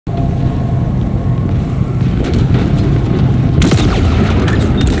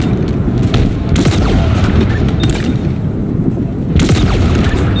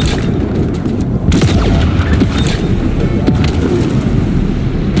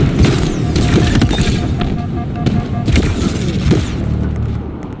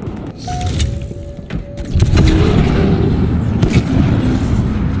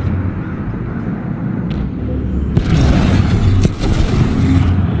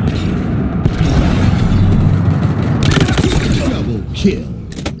kill.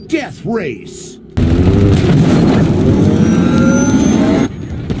 Death race.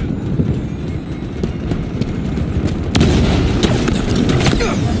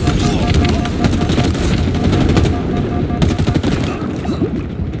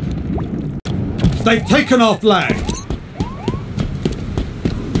 They've taken our flag.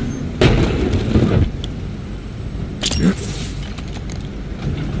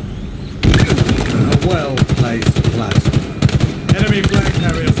 A well-placed plasma. Enemy flag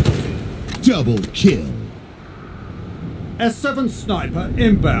carrier spotted. Double kill. S7 sniper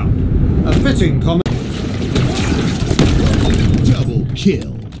inbound. A fitting comment. Double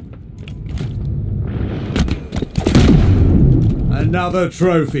kill. Another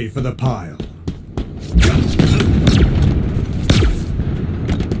trophy for the pile.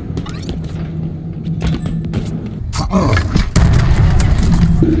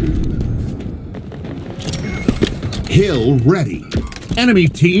 Hill ready. Enemy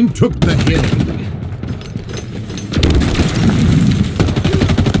team took the hill.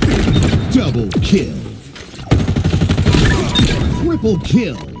 Double kill. Triple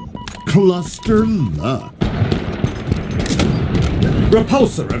kill. Cluster luck.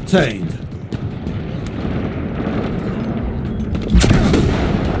 Repulsor obtained.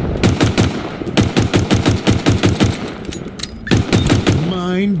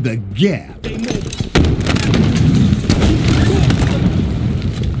 Mind the gap.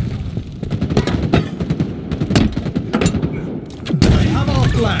 They have our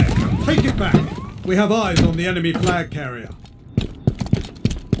flag. Take it back. We have eyes on the enemy flag carrier.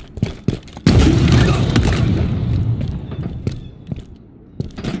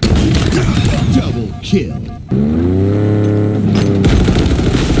 Double kill.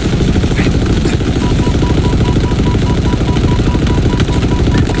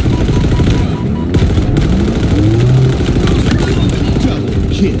 Double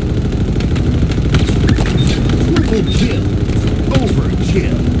kill. Triple kill.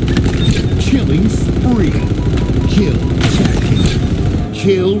 Overkill. Killing spree. Kill tech.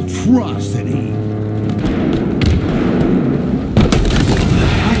 Kill-trocity.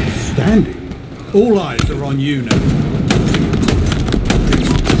 Outstanding. All eyes are on you now.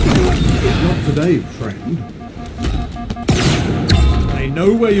 Not today, friend. They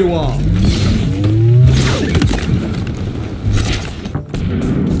know where you are.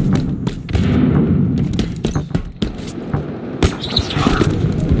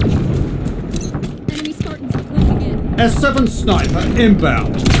 Enemy Spartans are closing in. S7 sniper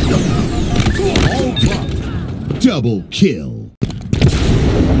inbound. Double kill.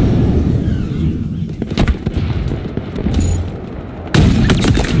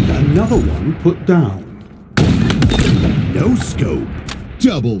 Another one put down. No scope.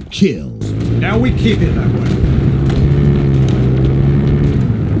 Double kill. Now we keep it that way.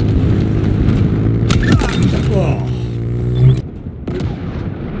 Oh.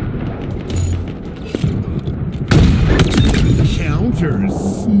 Counter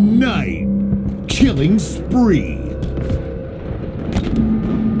snipe. Killing spree.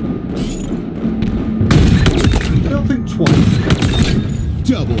 They'll think twice.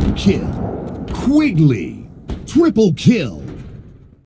 Double kill. Quigley. Triple kill.